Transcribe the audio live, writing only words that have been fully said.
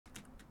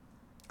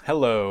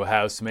Hello,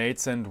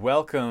 housemates, and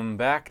welcome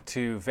back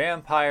to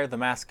Vampire the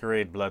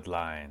Masquerade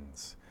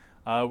Bloodlines.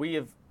 We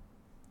have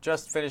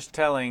just finished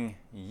telling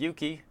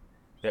Yuki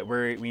that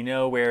we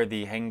know where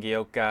the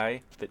Hengyokai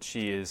that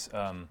she is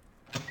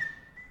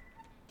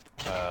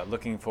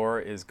looking for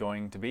is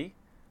going to be.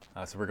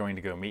 So we're going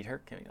to go meet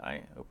her. Can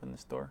I open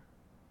this door?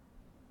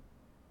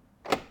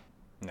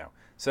 No.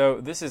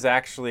 So this is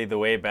actually the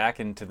way back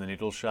into the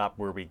noodle shop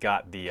where we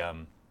got the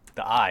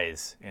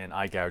eyes in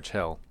Eye Gouge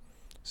Hell.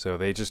 So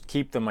they just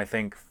keep them, I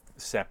think,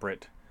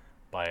 separate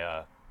by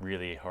a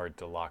really hard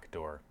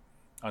to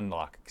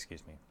unlock,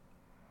 excuse me.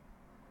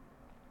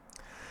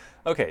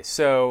 Okay,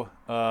 so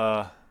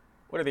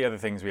what are the other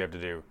things we have to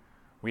do?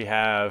 We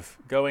have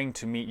going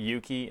to meet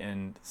Yuki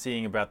and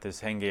seeing about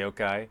this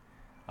Hengyokai.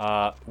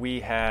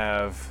 We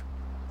have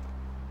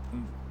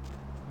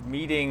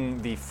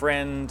meeting the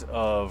friend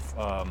of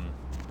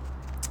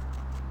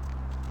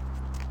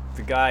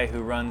the guy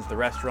who runs the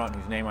restaurant,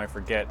 whose name I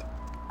forget.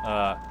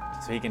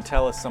 So he can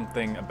tell us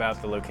something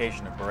about the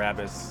location of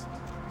Barabbas.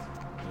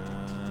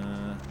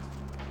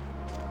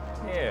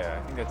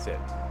 Yeah, I think that's it.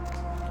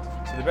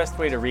 So the best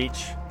way to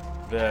reach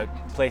the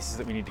places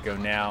that we need to go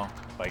now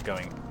by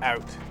going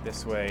out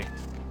this way.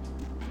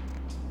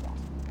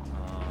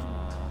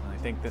 I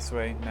think this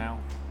way now.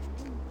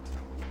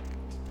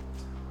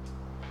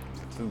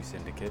 The Fu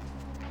Syndicate.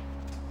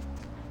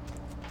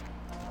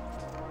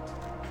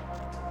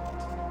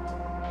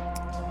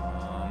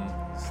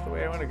 This is the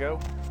way I want to go.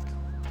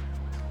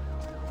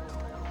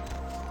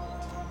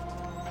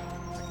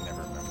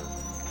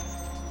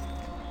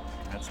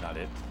 That's not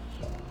it.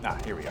 Ah,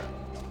 here we are.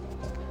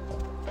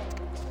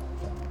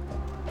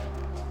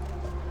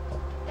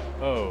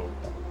 Oh,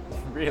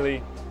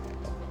 really?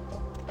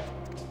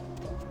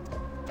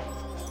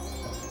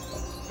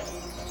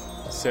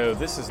 So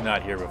this is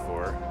not here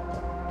before.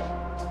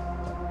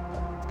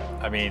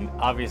 I mean,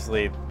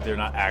 obviously they're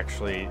not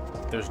actually,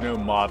 there's no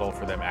model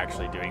for them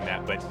actually doing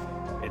that, but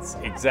it's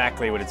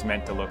exactly what it's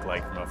meant to look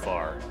like from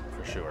afar,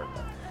 for sure.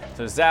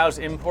 So Zhao's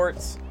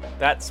Imports,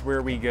 that's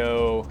where we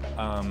go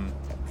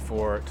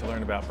to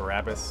learn about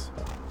Barabbas.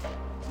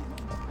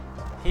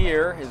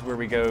 Here is where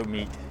we go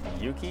meet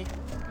Yuki. You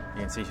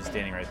can see she's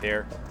standing right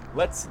there.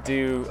 Let's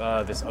do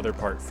this other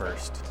part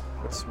first.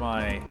 What's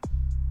my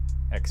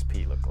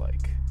XP look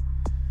like?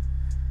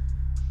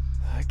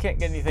 I can't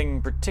get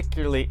anything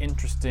particularly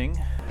interesting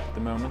at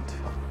the moment.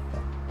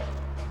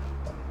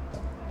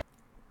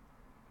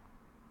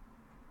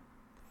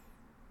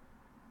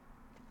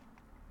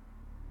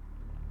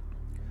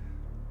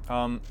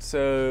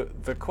 So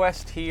the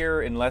quest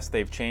here, unless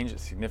they've changed it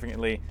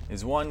significantly,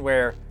 is one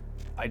where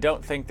I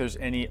don't think there's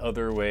any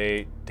other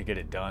way to get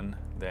it done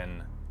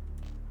than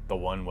the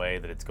one way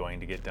that it's going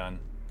to get done.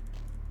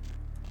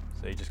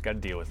 So you just got to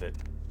deal with it.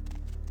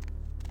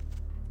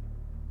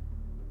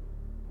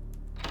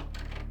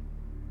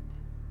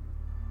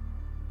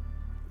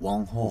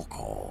 Wang Ho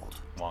called.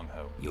 Wang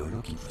Ho. You're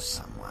looking for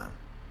someone.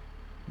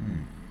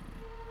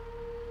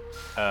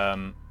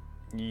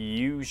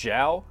 Yu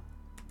Zhao?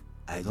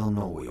 I don't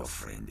know where your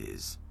friend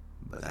is,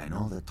 but I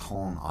know the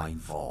Tong are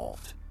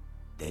involved.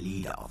 The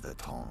leader of the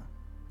Tong,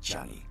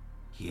 Johnny,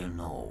 he'll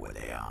know where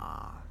they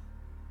are.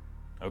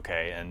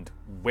 Okay, and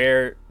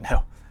where?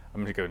 No,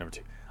 I'm gonna go number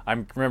 2.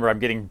 Remember, I'm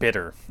getting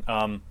bitter.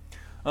 Oh,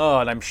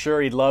 and I'm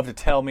sure he'd love to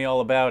tell me all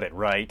about it,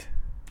 right?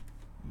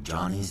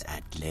 Johnny's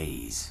at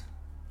Lethe.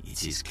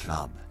 It's his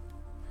club.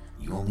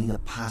 You'll need a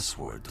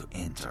password to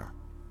enter.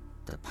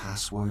 The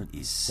password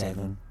is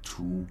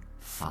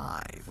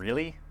 725.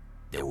 Really?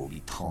 There will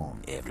be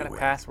Tong everywhere. What kind of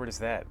password is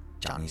that?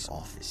 Johnny's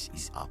office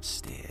is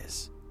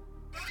upstairs.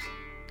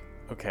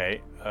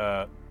 Okay,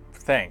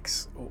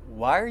 thanks.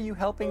 Why are you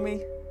helping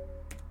me?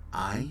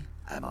 I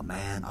am a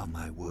man of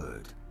my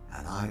word,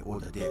 and I owe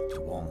the debt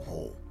to Wang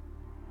Ho.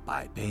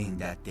 By paying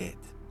that debt,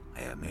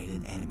 I have made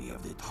an enemy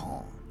of the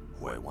Tong,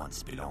 who I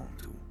once belonged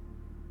to.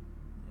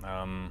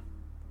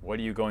 What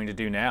are you going to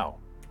do now?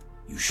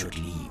 You should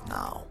leave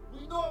now.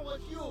 We know it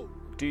was you.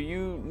 Do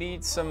you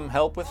need some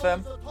help with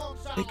them?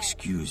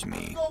 Excuse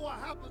me. You know what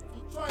happens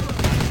to traitors.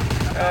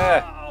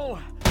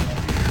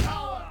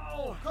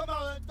 Come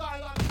out and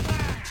die like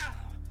that.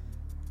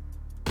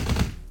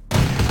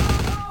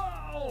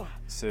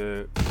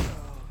 So,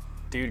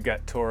 dude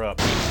got tore up.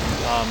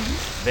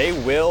 They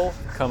will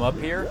come up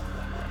here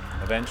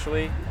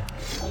eventually.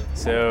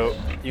 So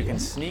you can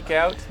sneak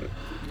out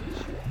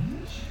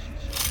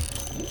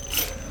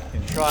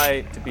and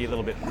try to be a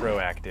little bit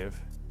proactive.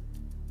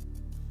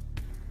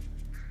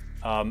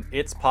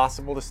 It's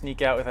possible to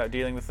sneak out without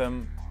dealing with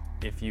them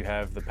if you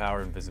have the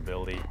power of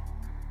invisibility.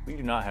 We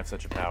do not have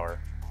such a power.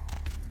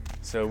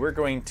 So we're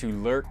going to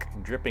lurk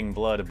dripping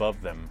blood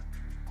above them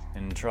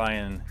and try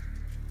and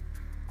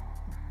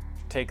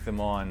take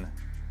them on,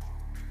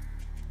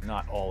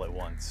 not all at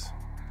once.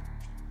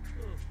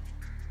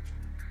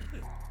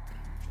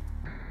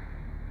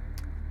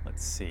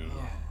 Let's see.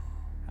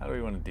 How do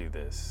we want to do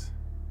this?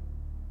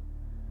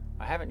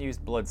 I haven't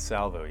used Blood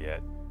Salvo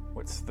yet.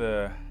 What's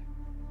the...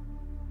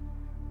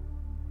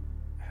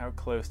 How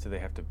close do they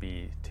have to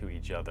be to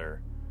each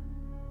other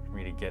for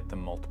me to get the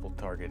multiple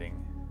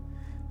targeting.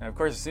 And of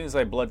course, as soon as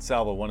I blood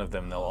salvo one of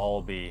them, they'll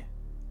all be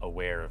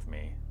aware of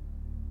me.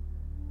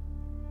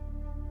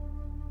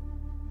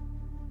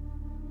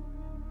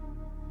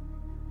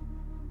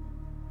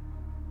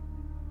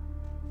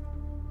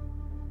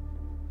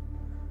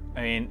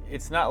 I mean,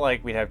 it's not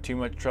like we'd have too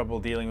much trouble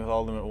dealing with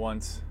all of them at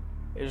once.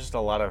 It's just a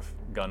lot of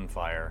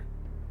gunfire,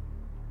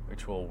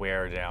 which will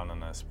wear down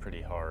on us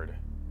pretty hard.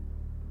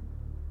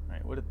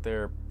 Alright, what are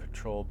their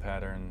patrol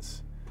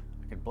patterns?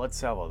 I could blood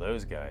salvo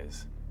those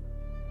guys.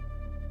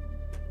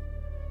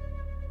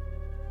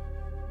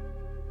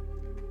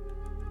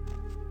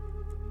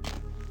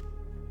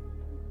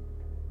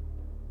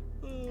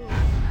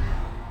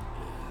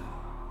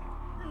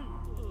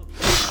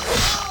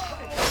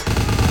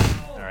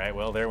 Alright,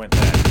 well, there went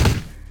that.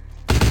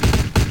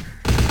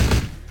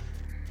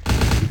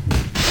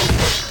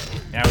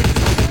 Now we just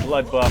need the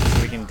blood buff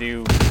so we can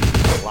do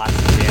lots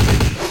of damage.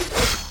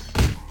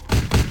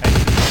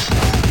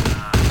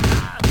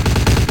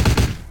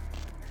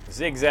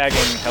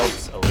 Zigzagging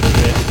helps a little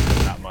bit,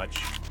 but not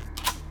much.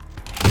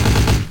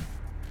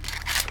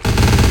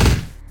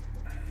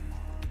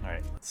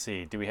 Alright, let's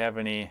see. Do we have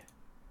any...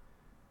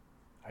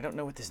 I don't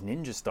know what this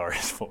ninja star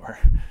is for.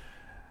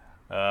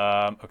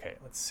 Okay,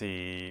 let's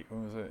see.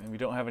 What was it? We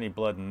don't have any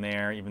blood in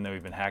there, even though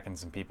we've been hacking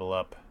some people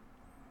up.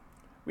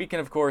 We can,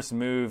 of course,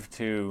 move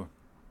to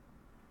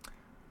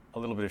a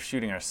little bit of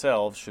shooting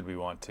ourselves, should we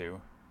want to.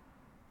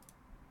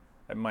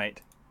 That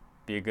might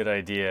be a good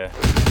idea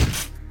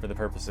for the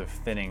purpose of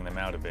thinning them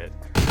out a bit.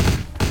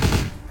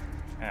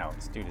 Ow,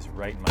 this dude is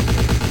right in my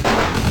face.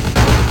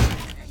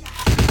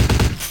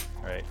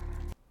 Alright.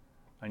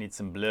 I need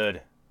some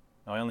blood.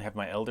 Oh, I only have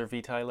my Elder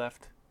Vitae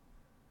left?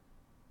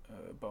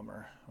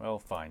 Bummer. Well,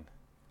 fine.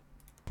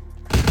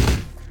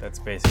 That's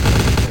basically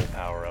the full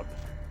power up.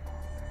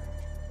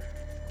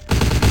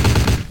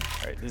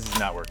 Alright, this is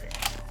not working.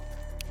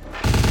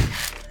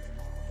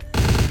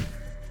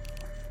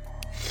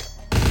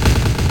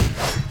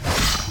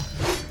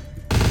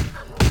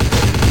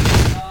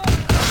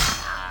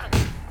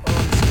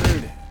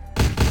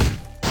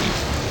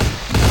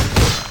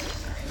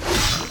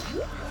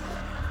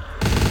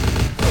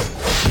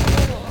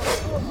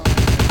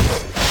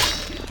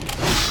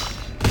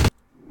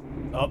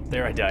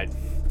 There I died.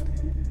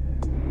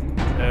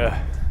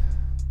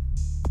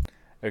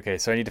 Okay,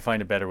 so I need to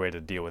find a better way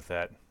to deal with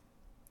that.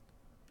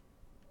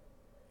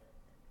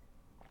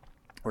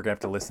 We're gonna have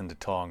to listen to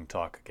Tong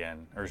talk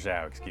again. Or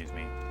Zhao, excuse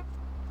me.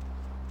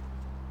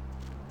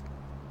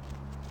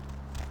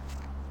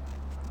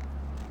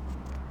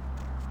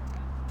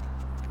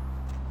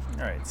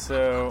 Alright,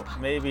 so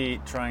maybe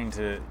trying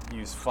to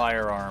use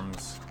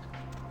firearms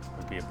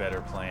would be a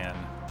better plan.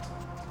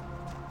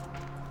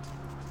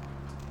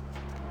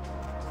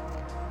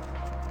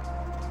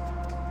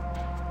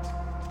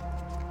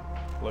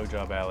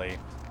 Blowjob alley.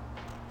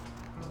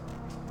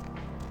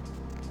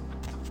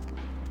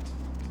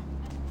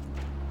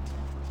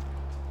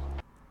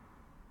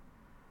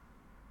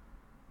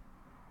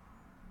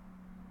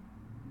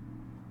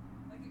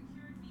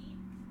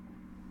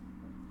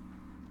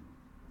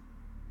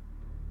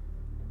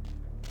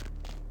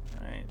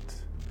 Alright.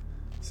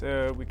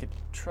 So we could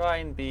try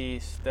and be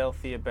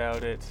stealthy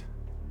about it.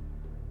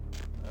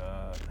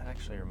 That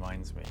actually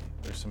reminds me.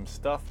 There's some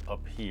stuff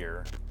up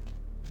here.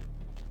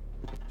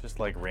 Just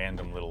like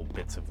random little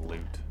bits of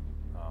loot.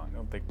 I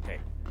don't think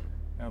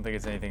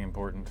it's anything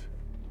important,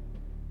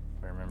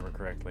 if I remember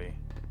correctly.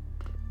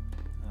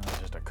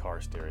 Just a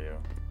car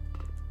stereo.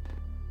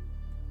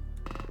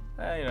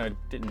 You know, I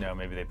didn't know.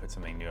 Maybe they put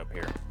something new up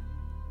here.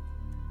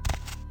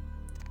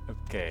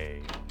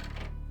 Okay.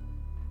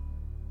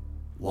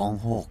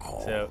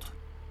 So,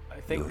 I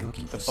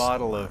think the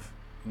bottle of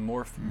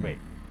Wait.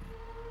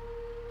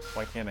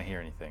 Why can't I hear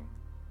anything?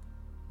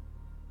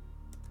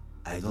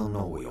 I don't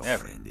know where your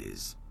friend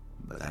is,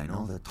 but I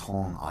know the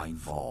Tong are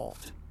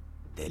involved.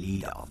 The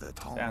leader of the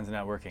Tong. Sound's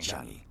not working.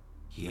 Johnny,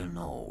 he'll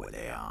know where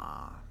they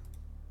are.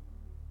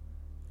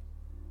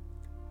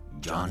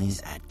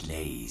 Johnny's at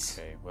Lethe.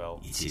 Okay,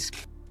 well. It's his...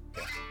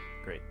 Yeah,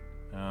 great.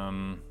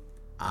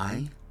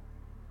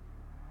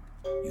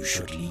 You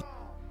should leave.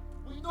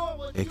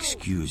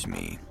 Excuse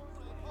me.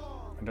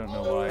 I don't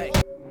know why.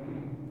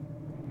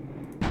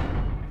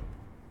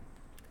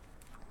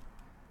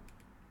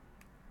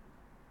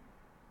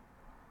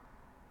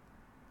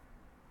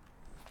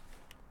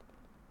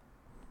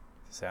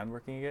 Sound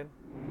working again?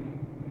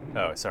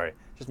 Oh, sorry.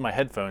 Just my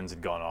headphones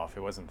had gone off.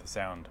 It wasn't the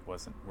sound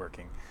wasn't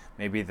working.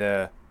 Maybe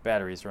the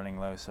battery's running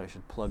low, so I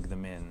should plug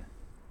them in.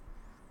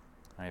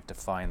 I have to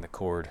find the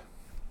cord.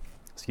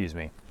 Excuse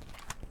me.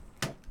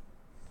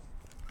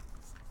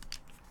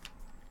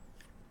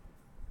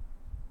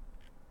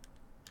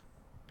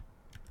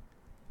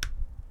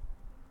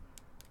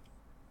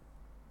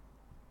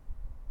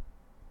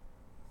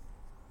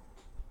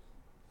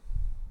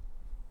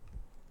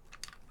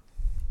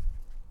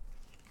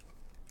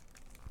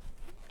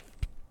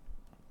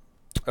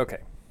 Okay.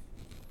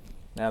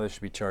 Now this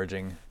should be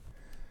charging.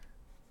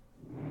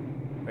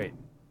 Wait.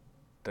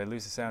 Did I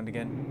lose the sound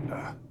again?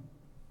 Ugh.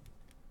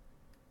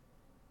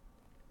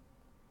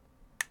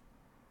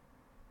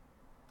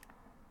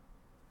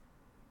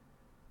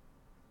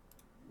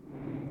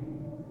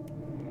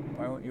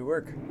 You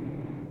work.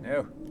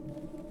 No.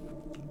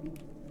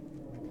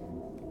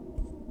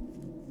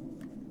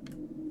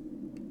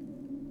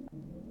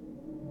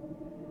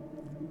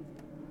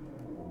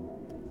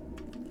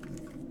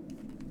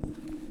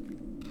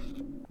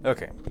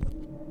 Okay.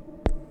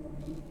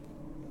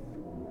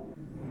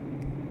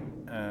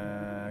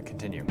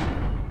 Continue.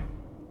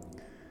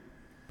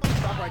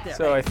 Stop right there.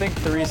 So I think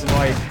the reason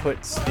why he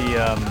puts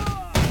the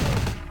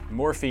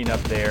morphine up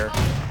there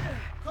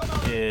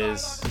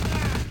is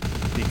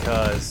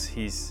because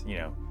he's, you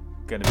know,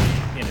 going to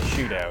be in a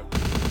shootout.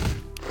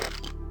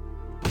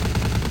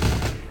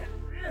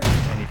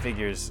 And he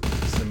figures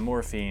some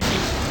morphine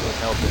will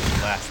help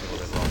him last a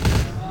little bit longer.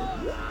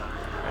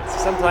 Right, so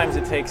sometimes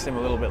it takes him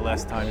a little bit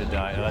less time to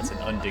die. Oh, that's an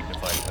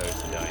undignified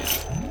pose to die in.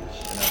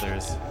 And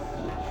others.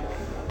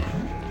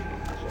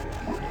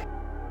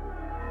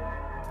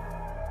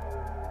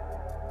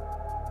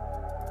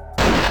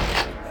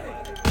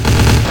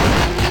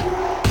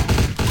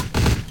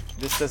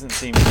 This doesn't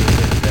seem to be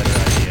a better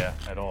idea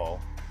at all.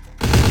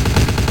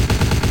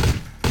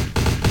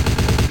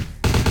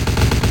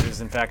 It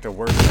is in fact a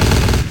worse idea.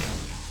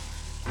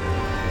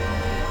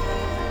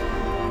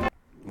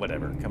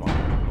 Whatever, come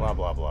on. Blah,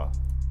 blah, blah.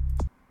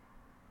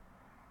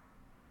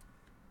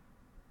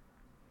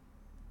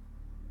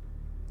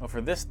 Well,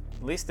 for this,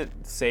 at least it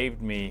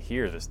saved me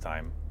here this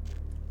time.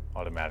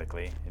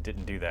 Automatically. It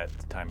didn't do that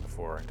the time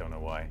before. I don't know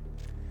why.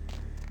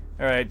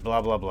 Alright,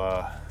 blah, blah,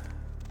 blah.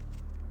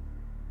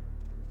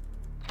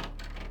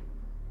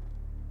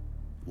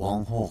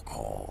 Wong Ho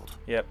called.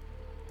 Yep.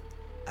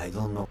 I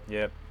don't know.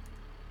 Yep.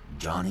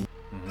 Johnny,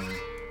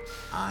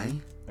 Mm-hmm.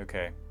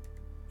 Okay.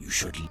 you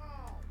should...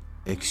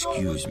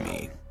 Excuse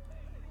me.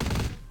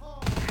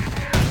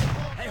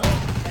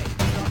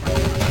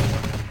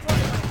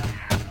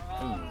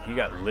 Ooh, he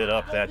got lit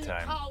up that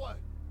time. Coward.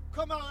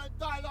 Come out and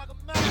die like a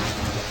man.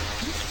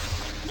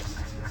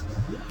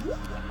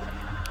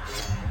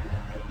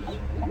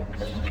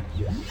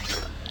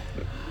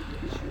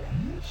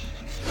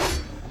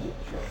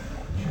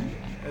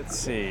 Let's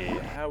see,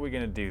 how are we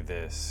gonna do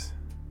this?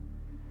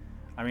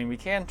 I mean, we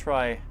can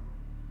try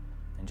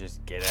and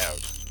just get out.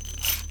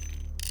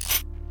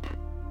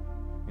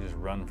 We just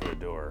run for the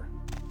door.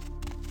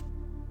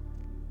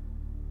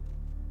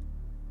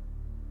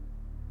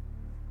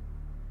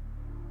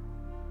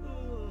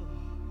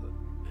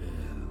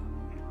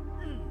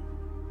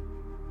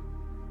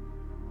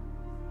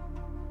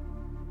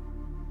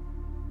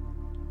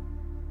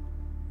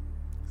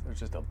 So there's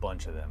just a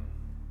bunch of them.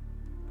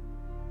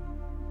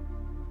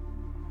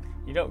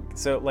 You don't,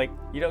 so like,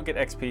 you don't get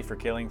XP for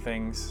killing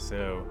things,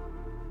 so...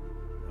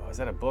 Oh, is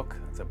that a book?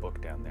 That's a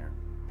book down there.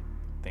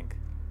 I think.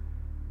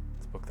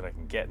 It's a book that I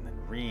can get and then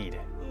read.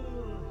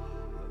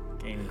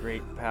 Gain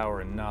great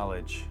power and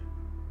knowledge.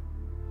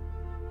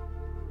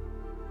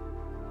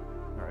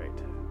 Alright.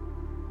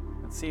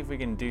 Let's see if we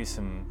can do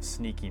some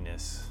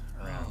sneakiness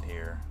around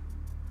here.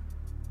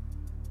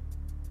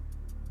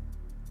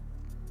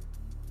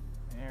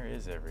 Where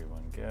is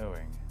everyone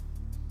going?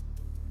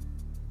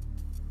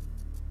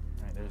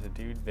 Alright, there's a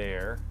dude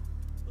there.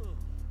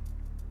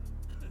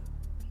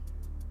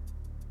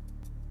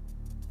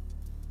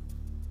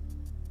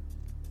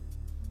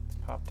 Let's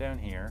pop down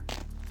here.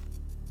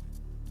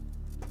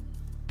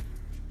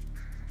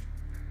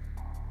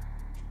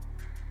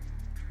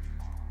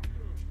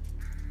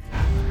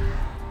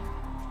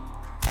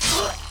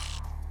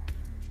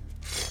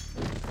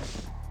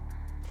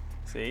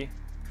 See?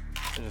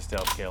 There's a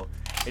stealth kill.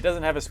 It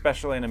doesn't have a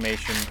special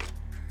animation.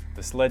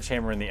 The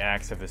sledgehammer and the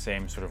axe have the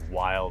same sort of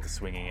wild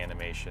swinging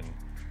animation.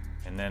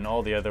 And then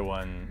all the other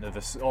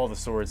all the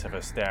swords have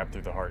a stab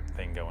through the heart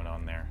thing going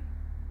on there.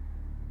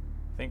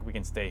 I think we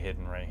can stay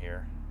hidden right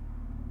here.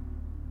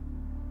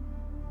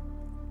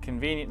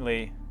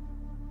 Conveniently,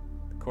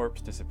 the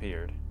corpse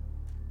disappeared.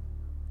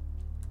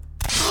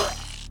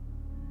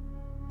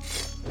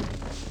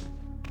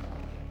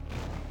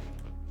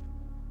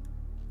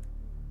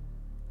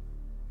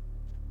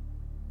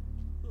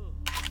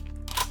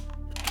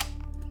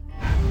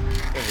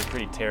 They're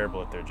pretty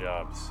terrible at their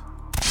jobs.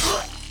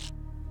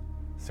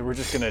 So we're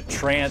just gonna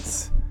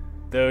trance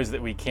those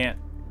that we can't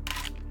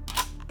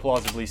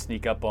plausibly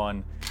sneak up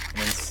on and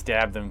then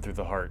stab them through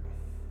the heart.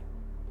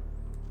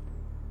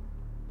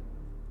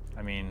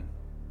 I mean,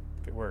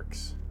 if it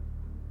works.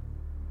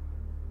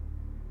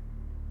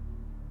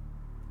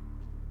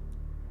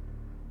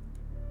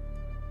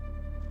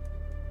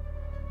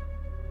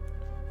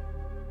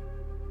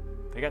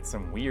 They got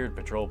some weird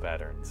patrol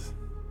patterns.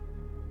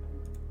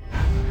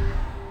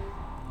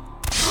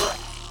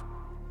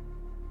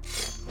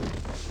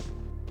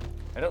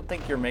 I don't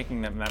think you're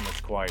making them that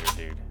much quieter,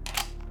 dude.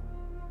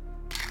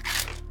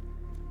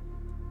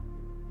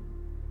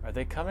 Are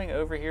they coming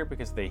over here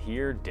because they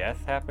hear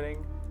death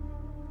happening?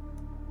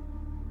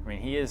 I mean,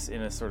 he is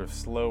in a sort of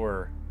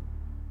slower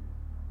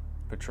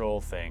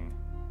patrol thing,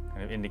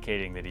 kind of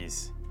indicating that he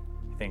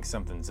thinks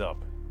something's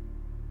up.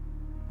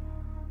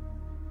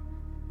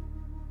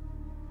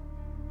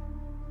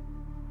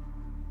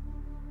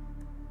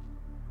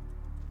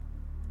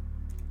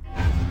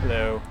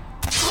 Hello.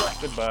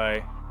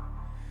 Goodbye.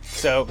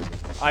 So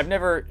I've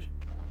never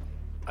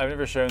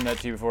shown that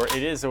to you before.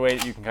 It is a way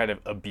that you can kind of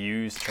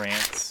abuse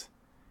trance.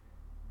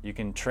 You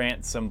can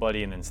trance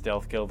somebody and then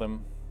stealth kill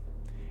them.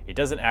 It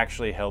doesn't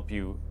actually help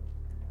you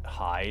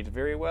hide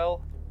very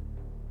well,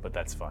 but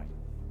that's fine.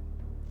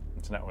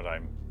 It's not what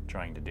I'm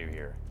trying to do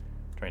here.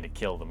 I'm trying to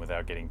kill them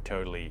without getting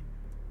totally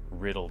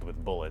riddled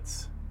with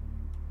bullets.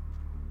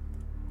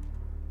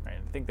 All right,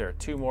 I think there are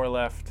 2 more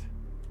left.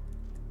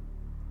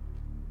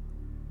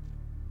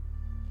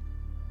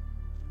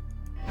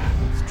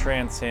 Let's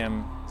trance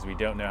him, because we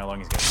don't know how long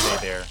he's going to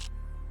stay there.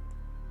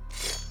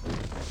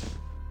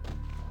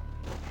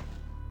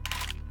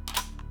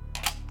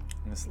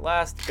 And this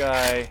last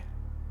guy,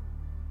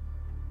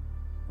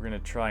 we're going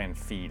to try and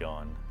feed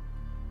on.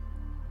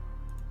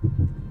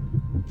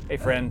 Hey,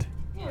 friend.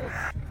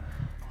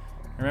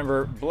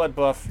 Remember, blood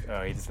buff,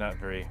 oh, he's not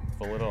very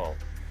full at all.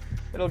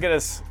 It'll get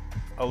us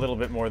a little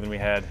bit more than we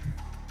had.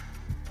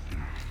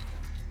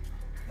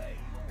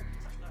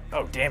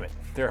 Oh, damn it.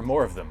 There are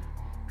more of them.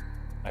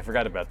 I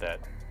forgot about that.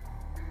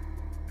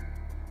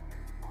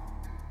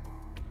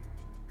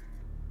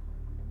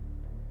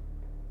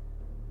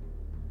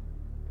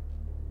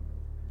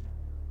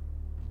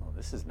 Well,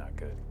 this is not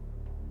good.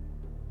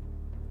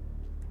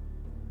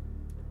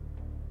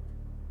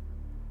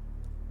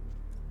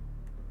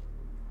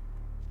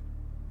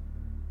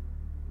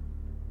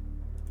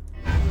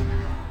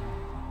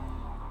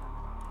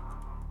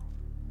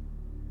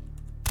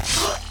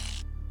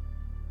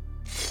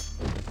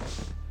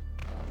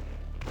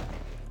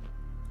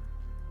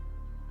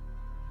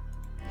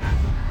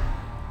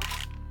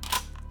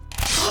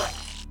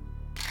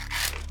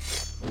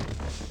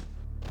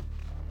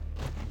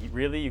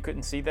 Really? You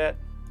couldn't see that?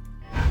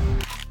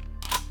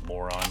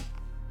 Moron.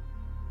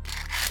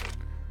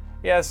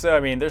 Yeah, so, I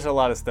mean, there's a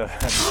lot of stuff in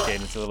this game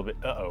that's a little bit...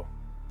 Uh-oh.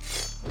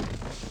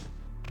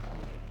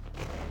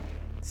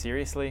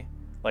 Seriously?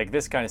 Like,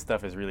 this kind of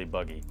stuff is really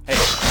buggy. Hey!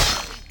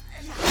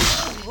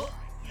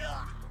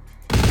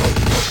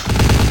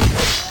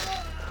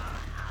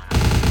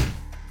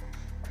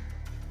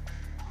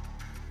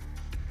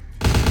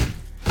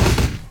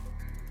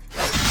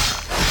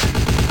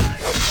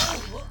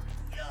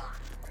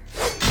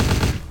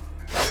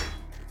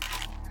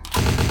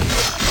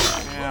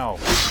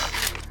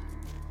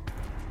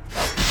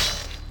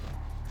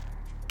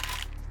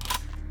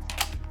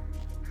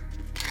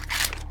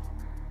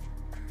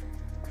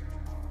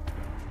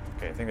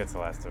 Okay, I think that's the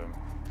last of them.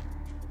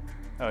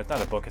 Oh, it's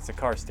not a book, it's a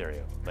car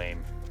stereo.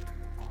 Lame.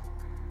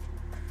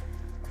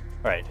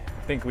 Alright,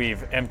 I think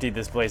we've emptied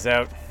this place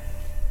out.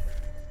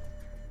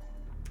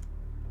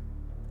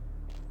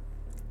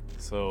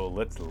 So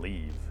let's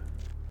leave.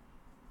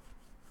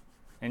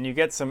 And you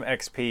get some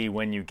XP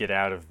when you get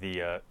out of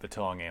the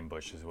Tong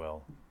ambush as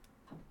well.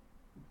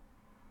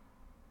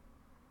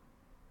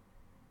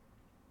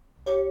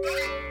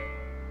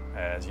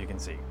 As you can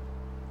see.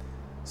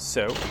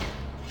 So,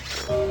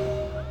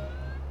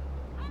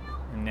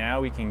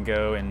 now we can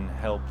go and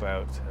help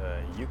out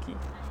Yuki.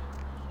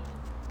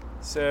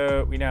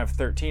 So we now have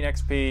 13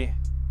 XP.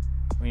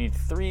 We need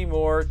 3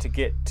 more to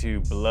get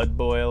to Blood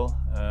Boil.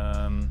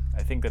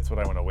 I think that's what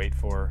I want to wait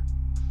for.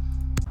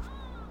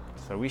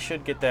 So we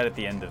should get that at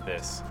the end of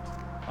this.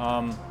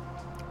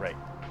 Right.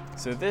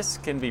 So this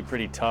can be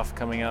pretty tough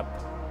coming up.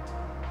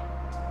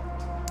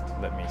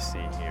 Let me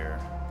see here.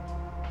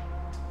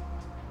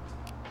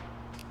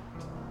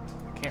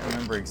 I can't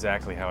remember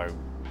exactly how I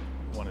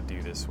want to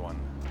do this one.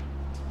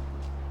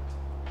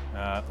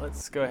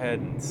 Let's go ahead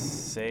and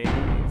save.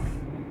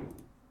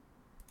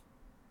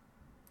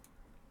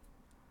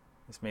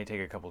 This may take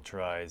a couple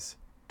tries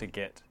to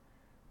get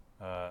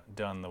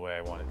done the way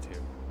I want it to.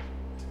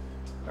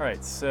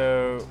 Alright,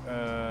 so,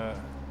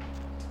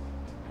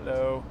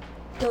 hello.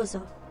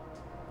 Dozo.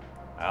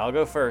 I'll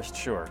go first,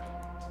 sure.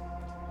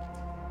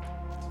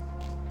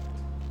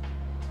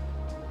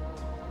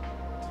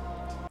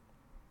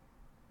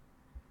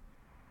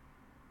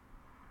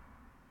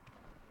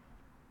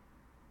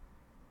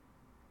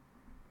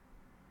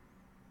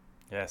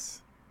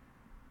 Yes.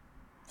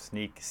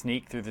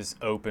 Sneak through this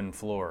open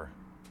floor.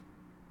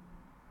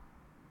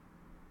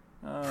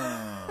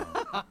 Oh.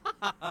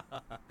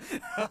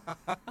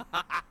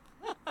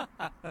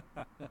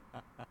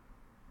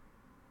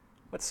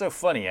 What's so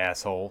funny,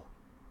 asshole?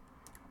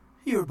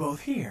 You're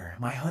both here,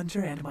 my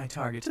hunter and my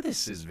target.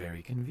 This is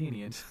very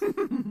convenient.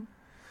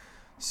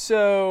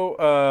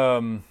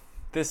 So,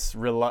 this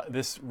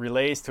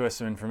relays to us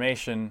some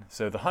information.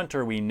 So the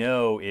hunter we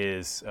know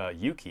is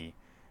Yuki,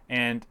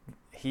 and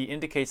he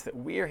indicates that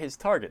we are his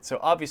target. So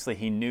obviously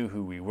he knew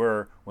who we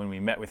were when we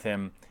met with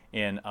him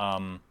in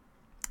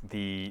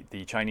the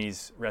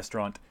Chinese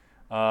restaurant,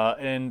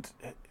 and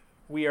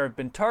we have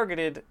been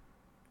targeted,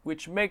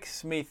 which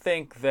makes me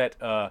think that,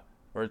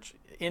 or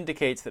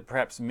indicates that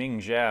perhaps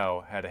Ming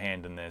Zhao had a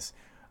hand in this.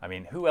 I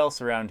mean, who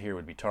else around here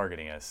would be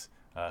targeting us?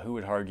 Who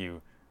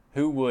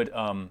would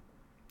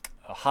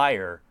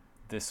hire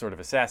this sort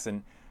of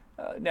assassin?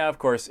 Now, of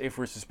course, if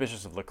we're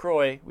suspicious of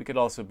LaCroix, we could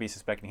also be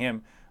suspecting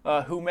him.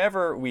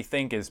 Whomever we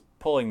think is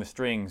pulling the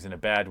strings in a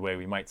bad way,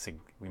 we might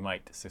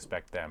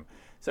suspect them.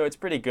 So it's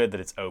pretty good that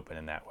it's open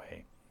in that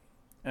way.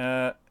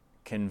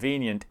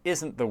 Convenient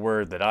isn't the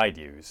word that I'd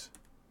use.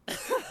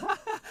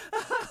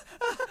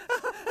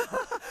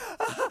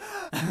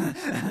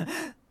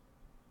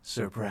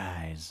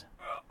 Surprise.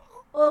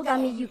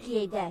 Ogami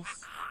Yukie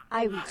desu.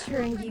 I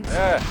return you to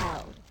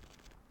hell.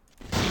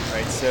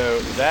 Alright, so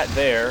that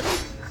there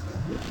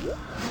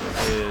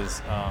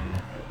is,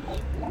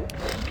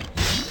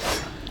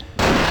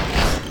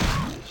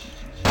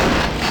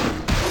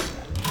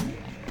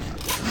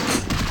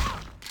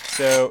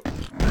 so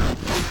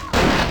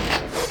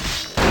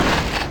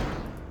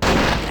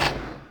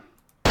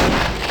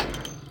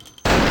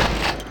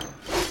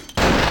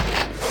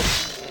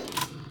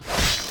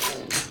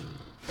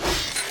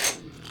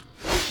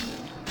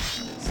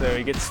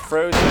he gets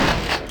frozen.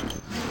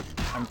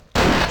 I'm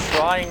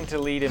trying to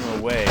lead him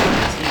away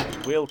because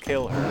he will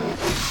kill her.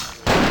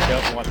 I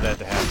don't want that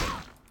to happen.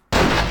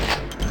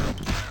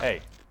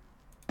 Hey.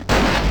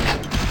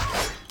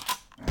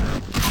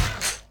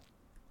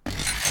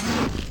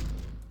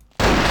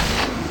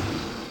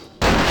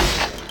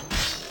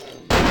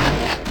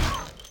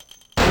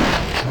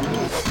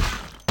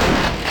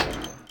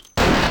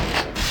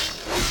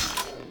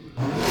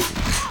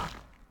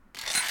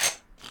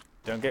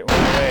 Don't get one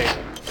away.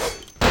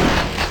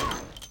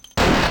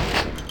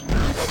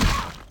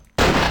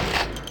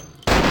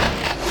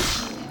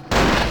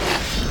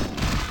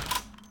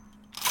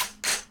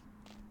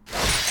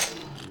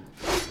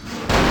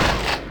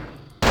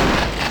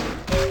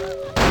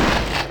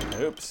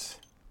 Oops.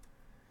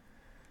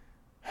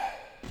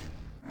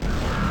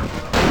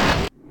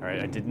 Alright,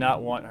 I did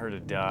not want her to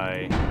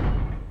die.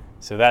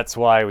 So that's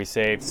why we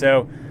saved.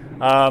 So,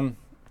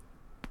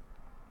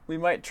 we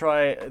might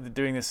try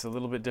doing this a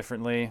little bit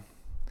differently.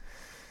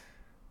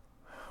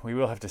 We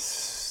will have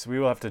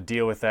to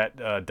deal with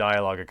that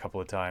dialogue a couple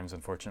of times,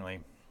 unfortunately.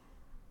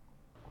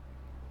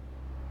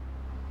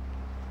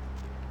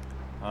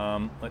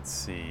 Let's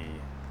see.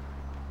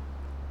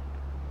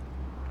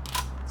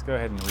 Let's go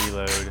ahead and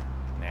reload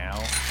now.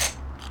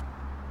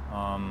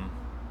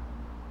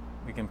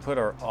 We can put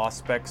our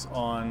auspex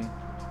on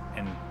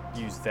and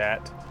use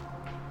that.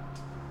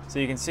 So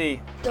you can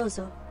see.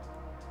 Dozo.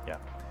 Yeah.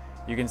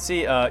 You can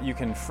see you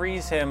can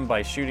freeze him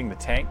by shooting the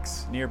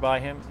tanks nearby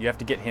him. You have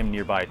to get him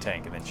nearby a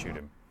tank and then shoot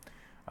him.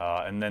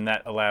 And then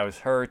that allows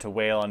her to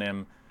wail on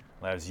him,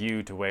 allows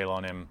you to wail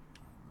on him.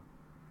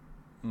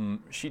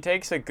 She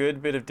takes a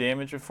good bit of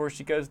damage before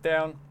she goes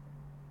down,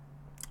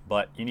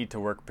 but you need to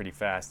work pretty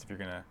fast if you're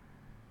going to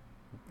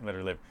let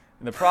her live.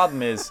 And the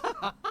problem is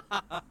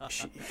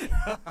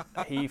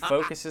he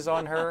focuses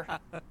on her,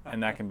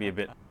 and that can be a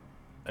bit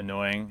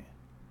annoying.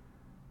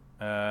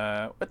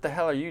 What the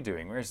hell are you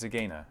doing? Where's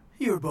Zagaina?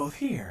 You're both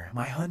here,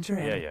 my hunter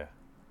and... Yeah.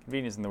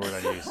 Convenient isn't the word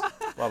I'd use.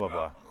 Blah, blah,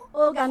 blah.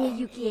 Ogami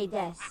Yukie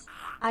desu.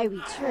 I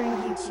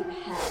return you to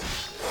hell.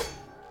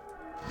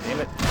 Damn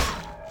it.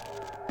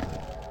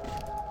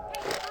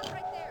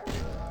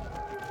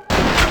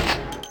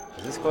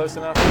 Is this close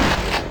enough?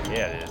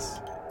 Yeah, it is.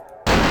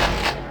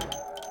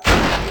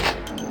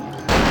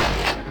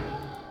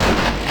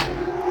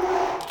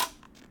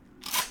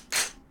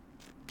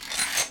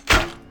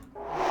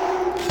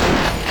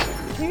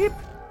 Beep.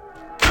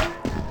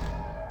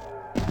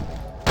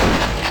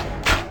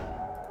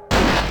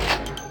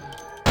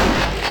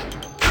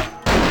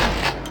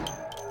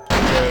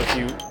 So if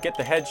you get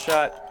the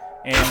headshot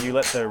and you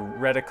let the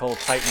reticle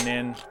tighten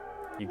in,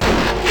 you get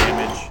more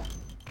damage.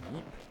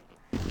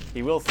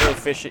 He will throw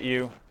fish at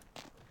you.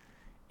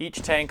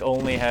 Each tank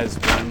only has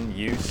one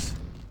use,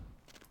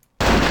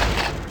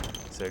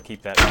 so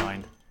keep that in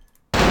mind.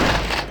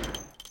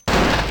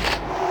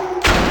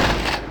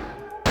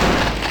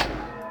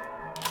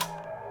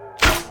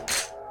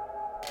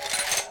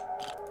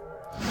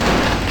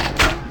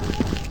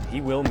 He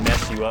will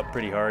mess you up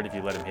pretty hard if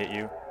you let him hit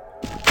you,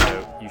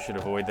 so you should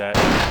avoid that.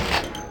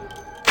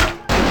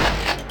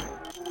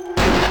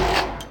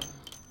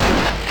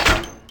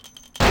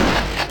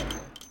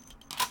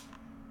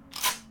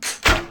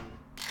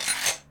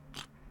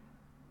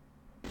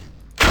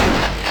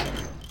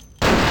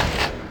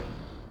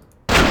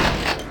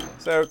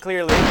 So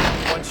clearly,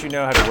 once you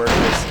know how to work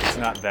this, it's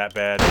not that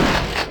bad.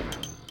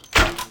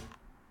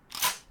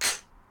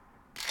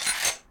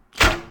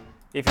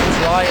 If you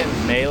try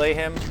and melee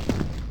him,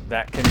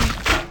 that can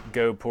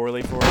go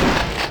poorly for you.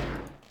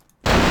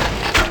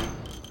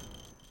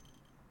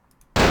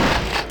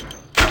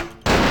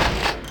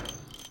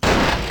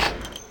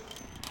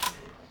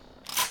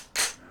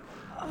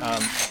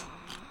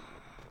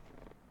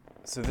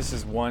 So this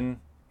is one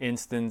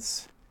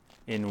instance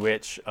in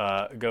which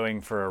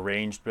going for a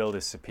ranged build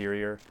is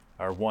superior,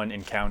 or one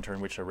encounter in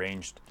which a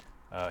ranged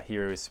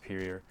hero is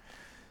superior.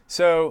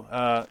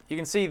 So you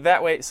can see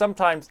that way,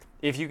 sometimes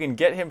if you can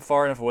get him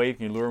far enough away, you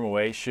can lure him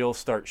away, she'll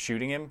start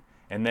shooting him,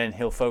 and then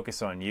he'll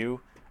focus on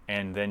you,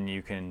 and then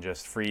you can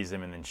just freeze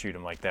him and then shoot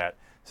him like that.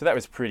 So that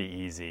was pretty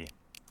easy.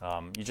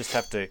 You just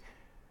have to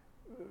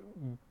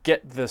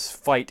get this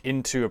fight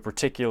into a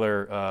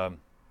particular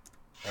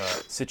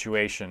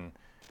situation,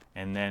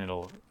 and then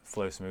it'll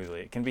flow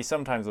smoothly. It can be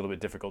sometimes a little bit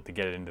difficult to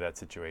get it into that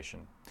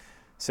situation.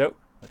 So,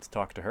 let's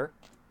talk to her.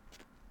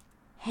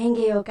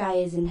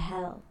 Hengeyokai is in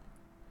hell.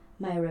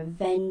 My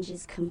revenge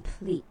is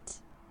complete.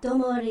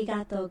 Domo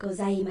arigato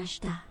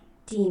gozaimashita,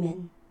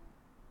 demon.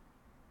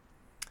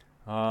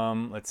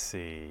 Let's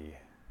see.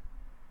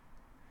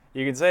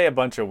 You can say a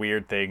bunch of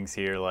weird things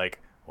here, like,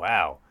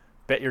 wow,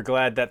 bet you're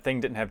glad that thing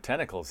didn't have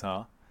tentacles,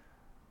 huh?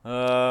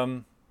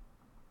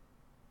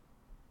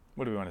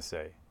 What do we want to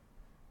say? You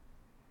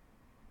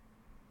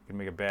can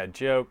make a bad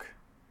joke.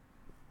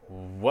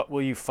 What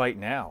will you fight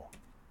now?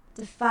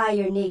 Defy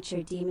your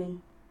nature,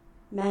 demon.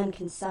 Man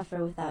can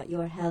suffer without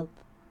your help.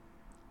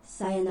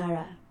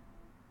 Sayonara.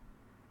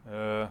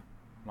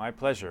 My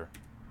pleasure.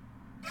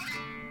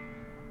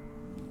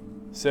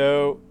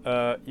 So,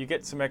 you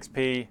get some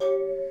XP.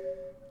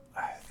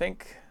 I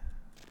think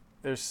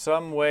there's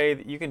some way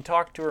that you can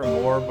talk to her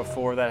more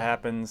before that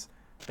happens.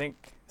 I think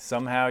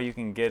somehow you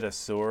can get a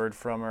sword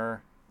from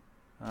her.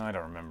 I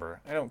don't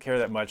remember. I don't care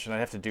that much, and I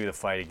have to do the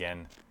fight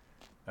again,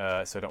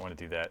 so I don't want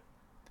to do that.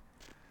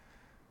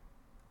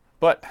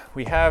 But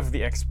we have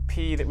the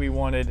XP that we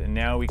wanted, and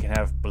now we can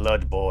have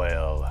Blood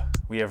Boil.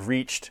 We have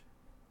reached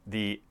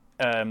the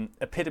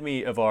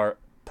epitome of our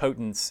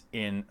potence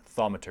in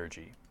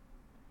thaumaturgy.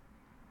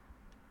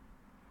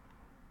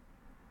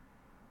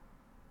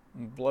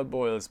 Blood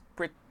Boil is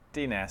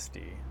pretty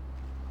nasty.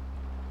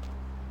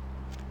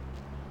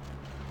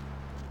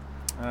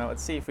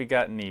 Let's see if we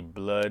got any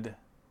blood.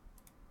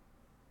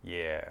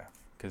 Yeah,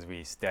 because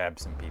we stabbed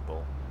some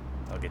people.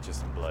 I'll get you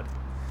some blood.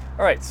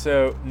 Alright,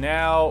 so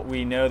now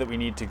we know that we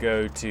need to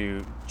go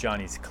to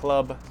Johnny's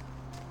club,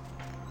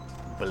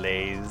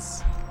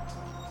 Blaze,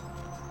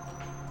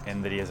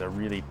 and that he has a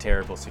really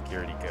terrible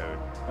security code.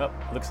 Oh,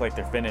 looks like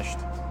they're finished.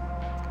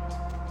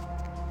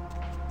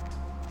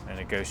 A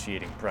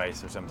negotiating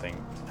price or something.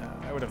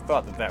 I would have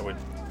thought that would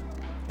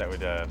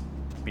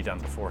be done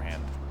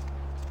beforehand.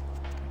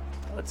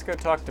 Let's go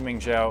talk to Ming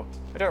Zhao.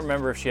 I don't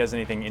remember if she has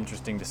anything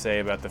interesting to say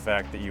about the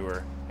fact that you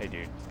were... Hey,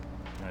 dude.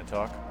 You want to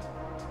talk?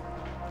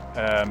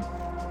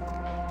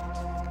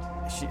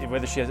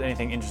 Whether she has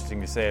anything interesting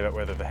to say about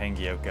whether the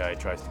Hangyo guy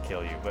tries to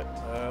kill you, but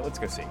let's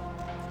go see.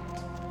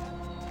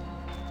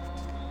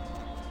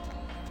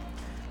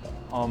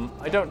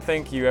 I don't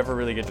think you ever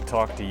really get to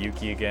talk to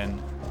Yuki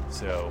again,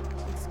 so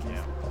it's, you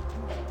know.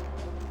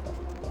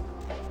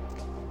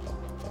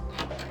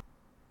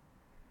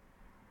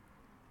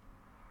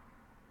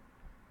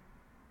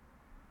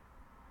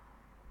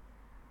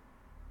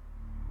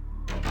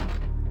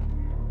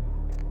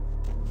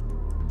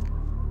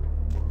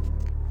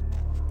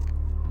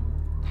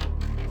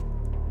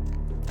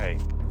 Hey.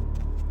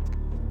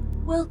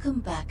 Welcome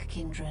back,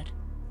 kindred.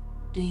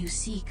 Do you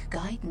seek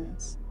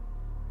guidance?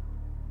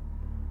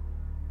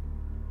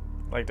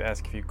 I'd like to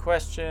ask a few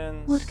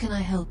questions. What can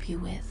I help you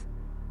with?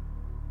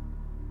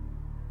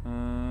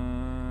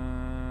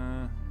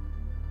 Meh.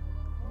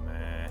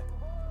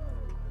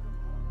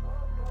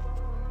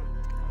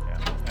 Yeah,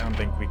 I don't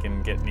think we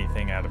can get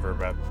anything out of her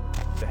about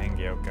the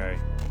Hangyo guy.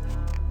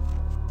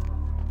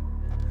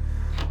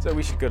 So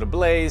we should go to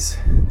Blaze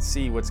and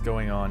see what's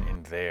going on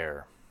in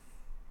there.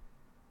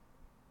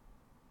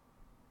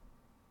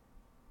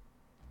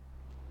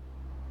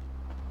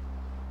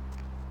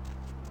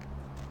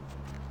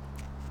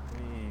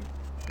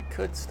 We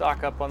could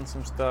stock up on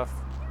some stuff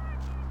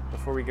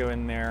before we go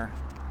in there.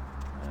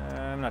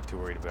 I'm not too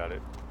worried about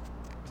it.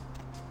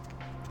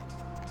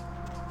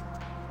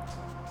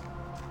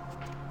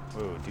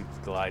 Whoa, dude's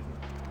gliding.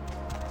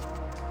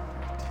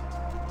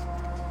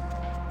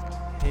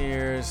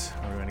 Here's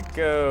where we're gonna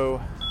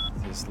go.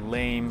 This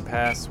lame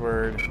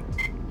password.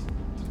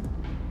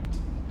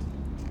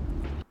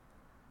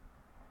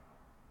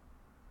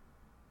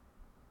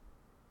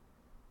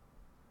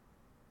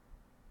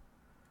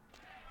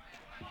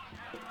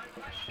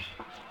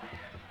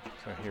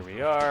 So here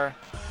we are.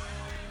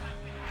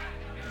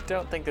 I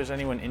don't think there's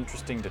anyone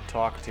interesting to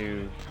talk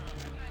to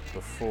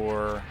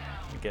before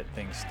we get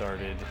things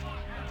started.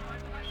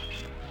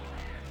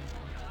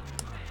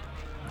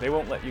 They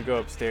won't let you go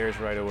upstairs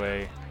right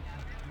away.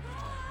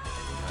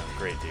 Oh,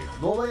 great, dude.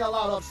 Nobody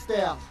allowed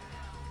upstairs.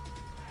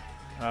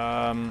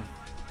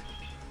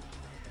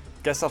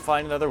 Guess I'll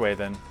find another way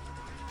then.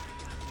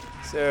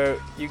 So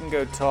you can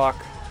go talk.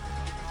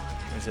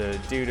 There's a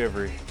dude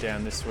over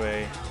down this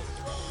way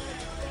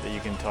that you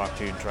can talk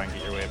to and try and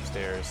get your way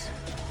upstairs.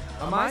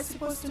 Am I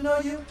supposed to know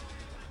you?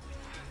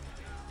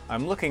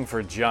 I'm looking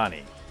for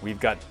Johnny. We've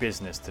got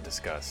business to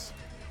discuss.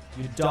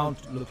 You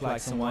don't look like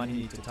someone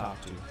you need to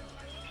talk to.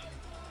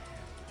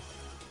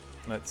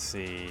 Let's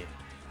see.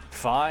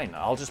 Fine,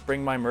 I'll just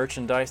bring my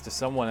merchandise to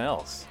someone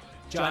else.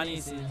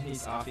 Johnny's in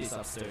his office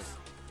upstairs.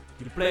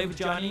 You play with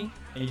Johnny,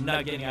 and you're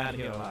not getting out of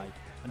here alive.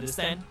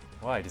 Understand?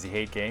 Why, does he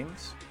hate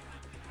games?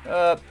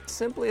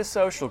 Simply a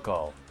social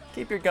call.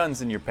 Keep your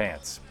guns in your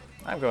pants.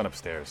 I'm going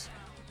upstairs.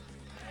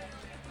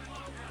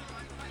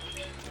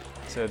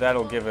 So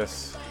that'll give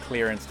us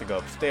clearance to go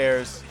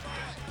upstairs.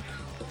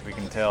 We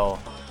can tell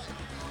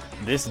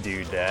this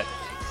dude that.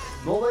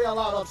 Nobody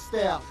allowed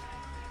upstairs.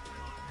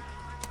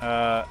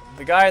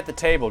 The guy at the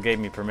table gave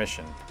me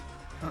permission.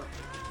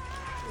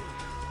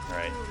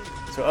 Right.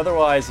 So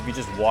otherwise, if you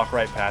just walk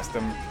right past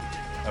him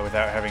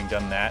without having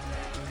done that,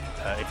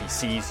 if he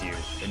sees you,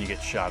 then you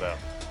get shot up.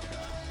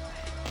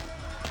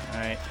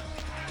 Alright.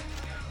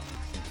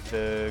 Some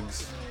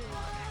thugs.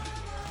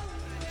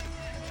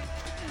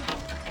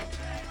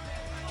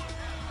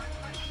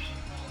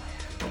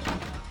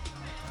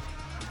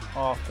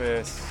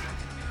 Office.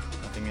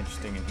 Nothing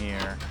interesting in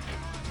here.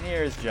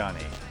 Here's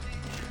Johnny.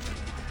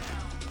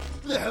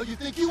 Who the hell you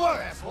think you are,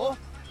 asshole?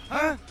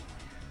 Huh?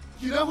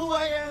 You know who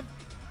I am?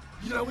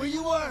 You know where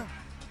you are?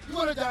 You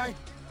wanna die?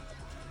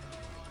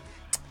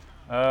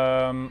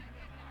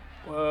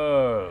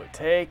 Whoa,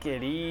 take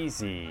it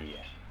easy.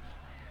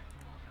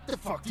 The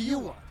fuck do you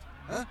want?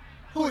 Huh?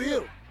 Who are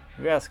you?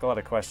 You ask a lot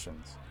of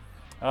questions.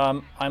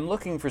 I'm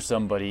looking for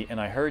somebody,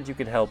 and I heard you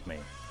could help me.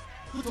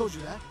 Who told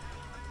you that?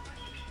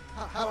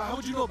 How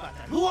would you know about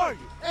that? Who are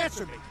you?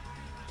 Answer me.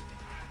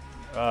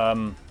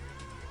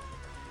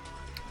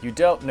 You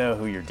don't know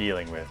who you're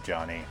dealing with,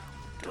 Johnny.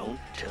 Don't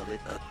tell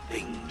it a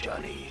thing,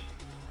 Johnny.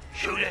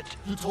 Shoot it!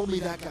 You told me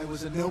that guy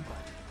was a nobody.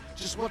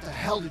 Just what the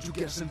hell did you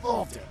get us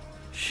involved in?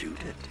 Shoot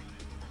it.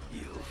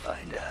 You'll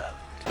find out.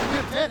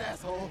 You're dead,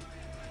 asshole.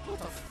 What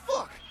the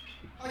fuck?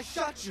 I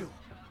shot you.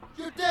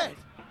 You're dead.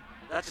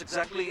 That's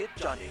exactly it,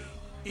 Johnny.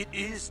 It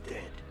is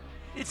dead.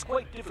 It's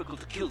quite difficult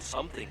to kill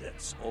something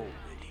that's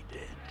already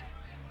dead.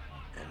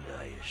 And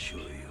I assure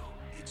you,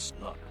 it's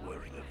not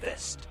wearing a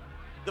vest.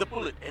 The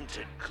bullet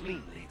entered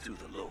cleanly through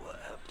the lower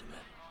abdomen.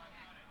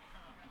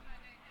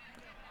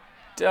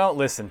 Don't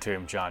listen to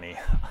him, Johnny.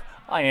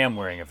 I am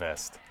wearing a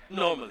vest.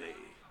 Normally,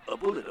 a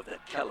bullet of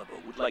that caliber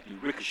would likely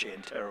ricochet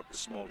and tear up the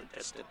small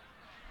intestine.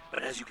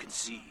 But as you can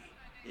see,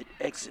 it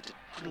exited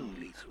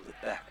cleanly through the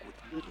back with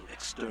little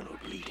external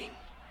bleeding.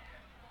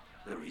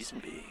 The reason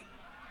being,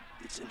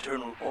 its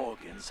internal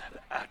organs have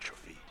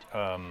atrophied.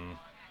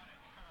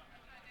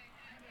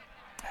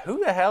 Who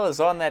the hell is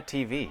on that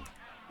TV?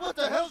 What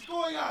the hell's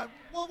going on?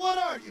 Well, what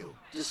are you?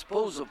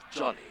 Dispose of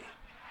Johnny,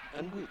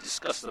 and we'll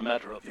discuss the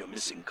matter of your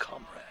missing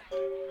comrade.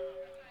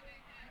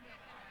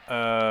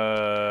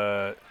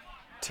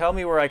 Tell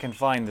me where I can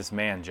find this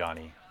man,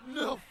 Johnny.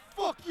 No,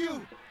 fuck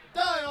you!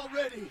 Die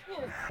already!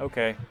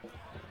 Okay.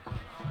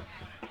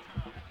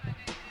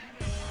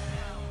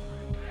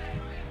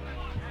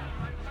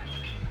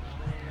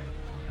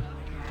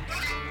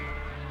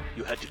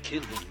 You had to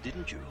kill him,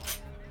 didn't you?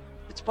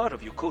 It's part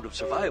of your code of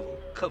survival,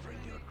 covering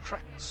your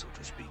tracks, so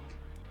to speak.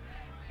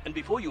 And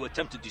before you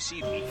attempt to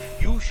deceive me,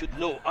 you should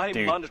know I'm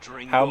Dude,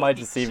 monitoring how your am I heat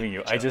deceiving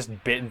you? I signature.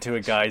 just bit into a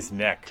guy's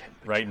neck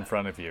right in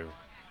front of you.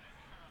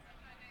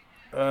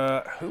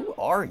 Who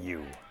are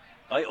you?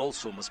 I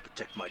also must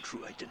protect my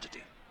true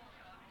identity.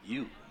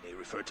 You may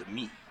refer to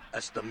me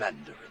as the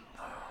Mandarin.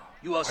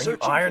 You are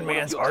searching Iron for one of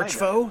Man's your kind, arch I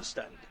foe?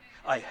 understand.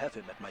 I have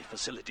him at my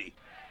facility.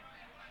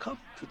 Come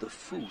to the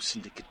Phwop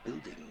Syndicate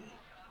building.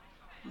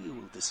 We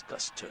will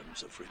discuss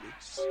terms of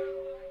release.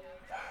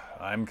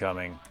 I'm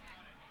coming.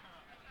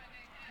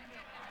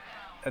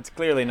 That's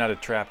clearly not a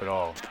trap at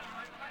all.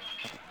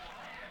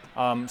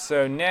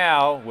 So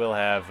now we'll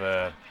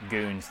have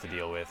goons to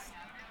deal with.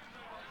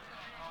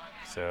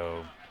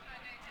 So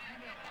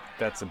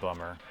that's a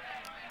bummer.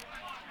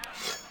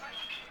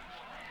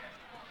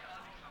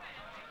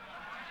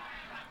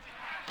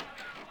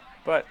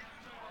 But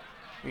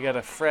we got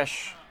a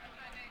fresh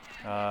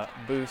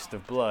boost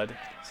of blood,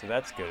 so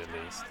that's good at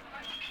least.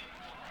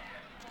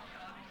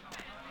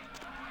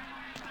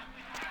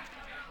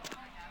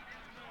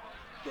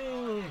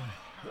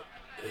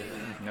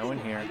 No one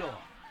here.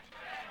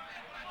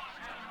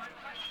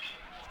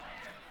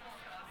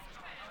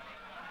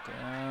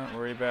 Don't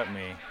worry about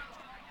me.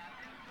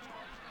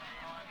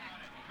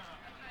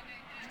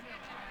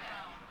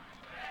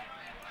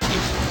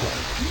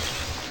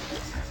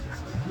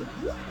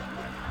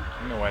 I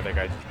don't know why that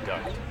guy just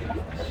ducked.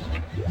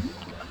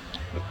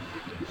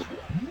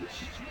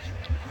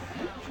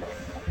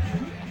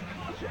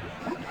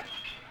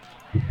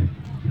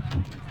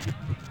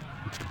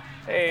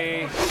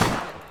 Hey!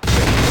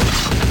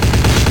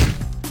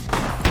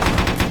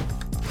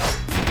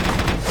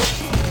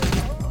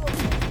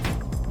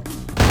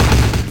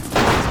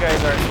 These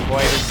guys aren't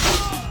quite as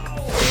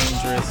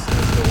dangerous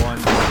as the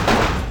ones.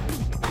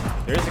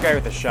 There's a guy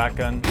with a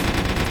shotgun.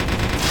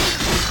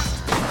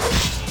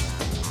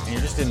 And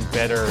you're just in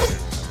better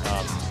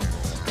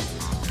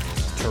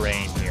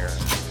terrain here.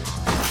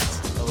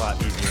 It's a lot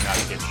easier not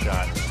to get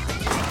shot.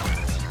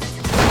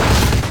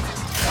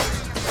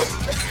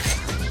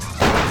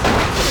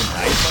 Put a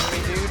knife on me,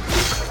 dude?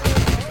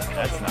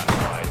 That's not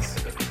wise.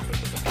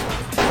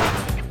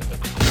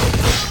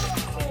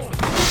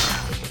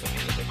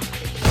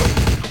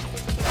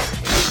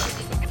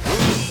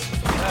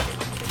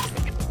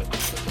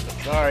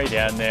 Sorry,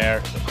 down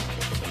there.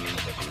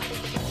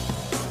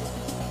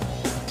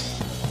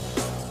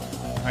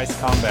 Nice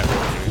combat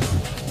roll, dude.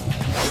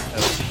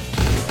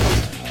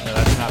 No,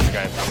 that's not the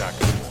guy with the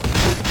shotgun.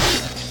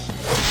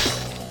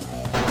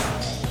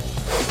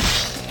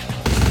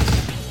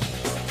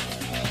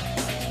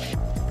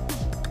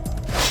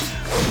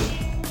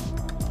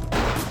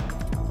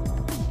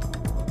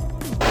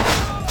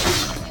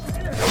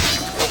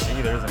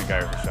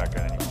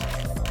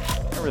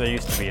 there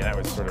used to be, and that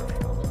was sort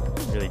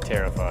of really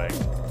terrifying.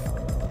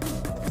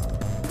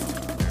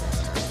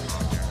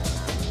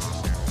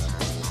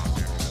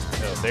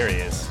 Oh, there he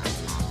is.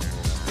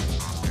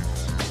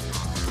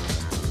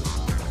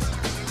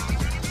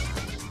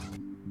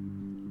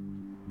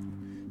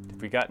 Have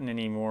we gotten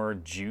any more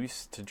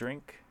juice to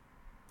drink?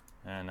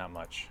 Not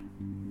much.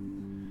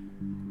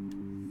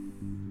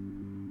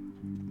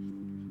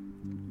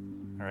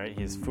 Alright,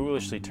 he has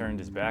foolishly turned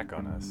his back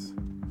on us.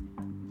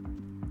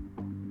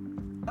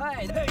 Oh,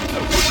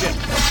 shit!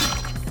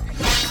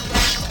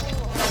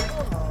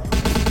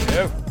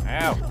 Oh,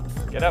 ow!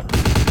 Get up!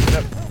 Get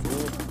up,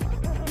 fool!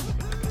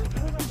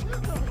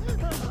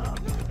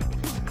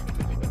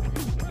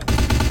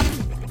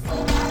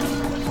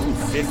 Ooh,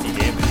 50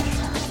 damage.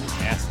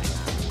 Nasty.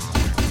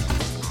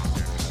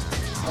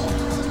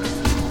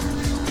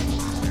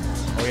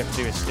 All we have to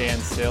do is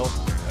stand still.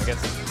 I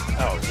guess.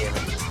 Oh, damn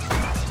it.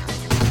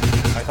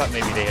 I thought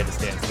maybe they had to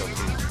stand still too.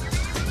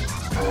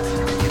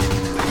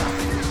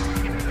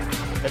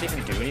 Did that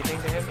even do anything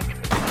to him?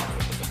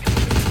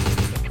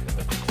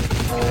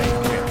 Hey,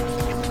 come here.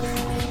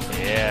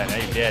 Yeah, now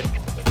you're dead.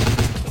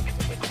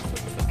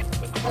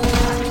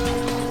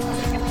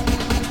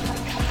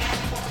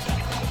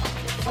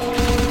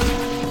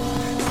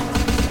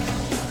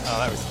 Oh,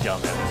 that was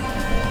dumb.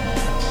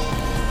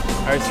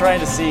 I was trying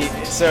to see,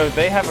 so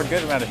they have a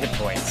good amount of hit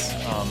points.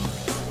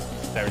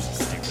 That was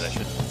just stupid. I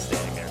shouldn't have been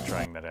standing there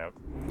trying that out.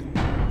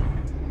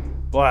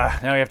 Blah,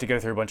 now we have to go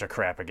through a bunch of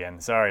crap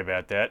again. Sorry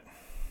about that.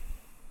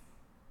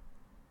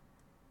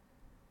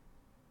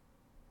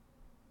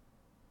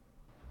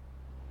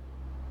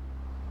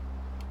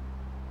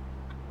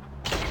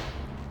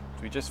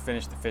 We just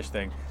finished the fish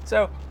thing.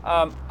 So,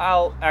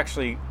 I'll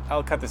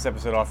cut this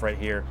episode off right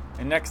here.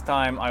 And next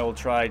time I will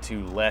try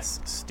to less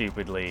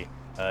stupidly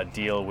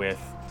deal with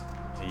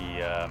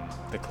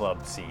the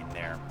club scene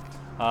there.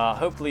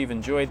 Hopefully you've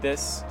enjoyed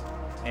this.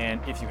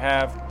 And if you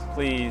have,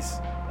 please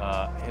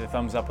hit a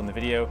thumbs up on the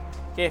video.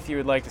 If you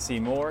would like to see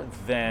more,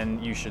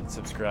 then you should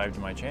subscribe to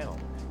my channel.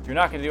 If you're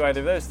not going to do either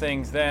of those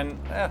things, then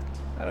I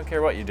don't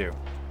care what you do.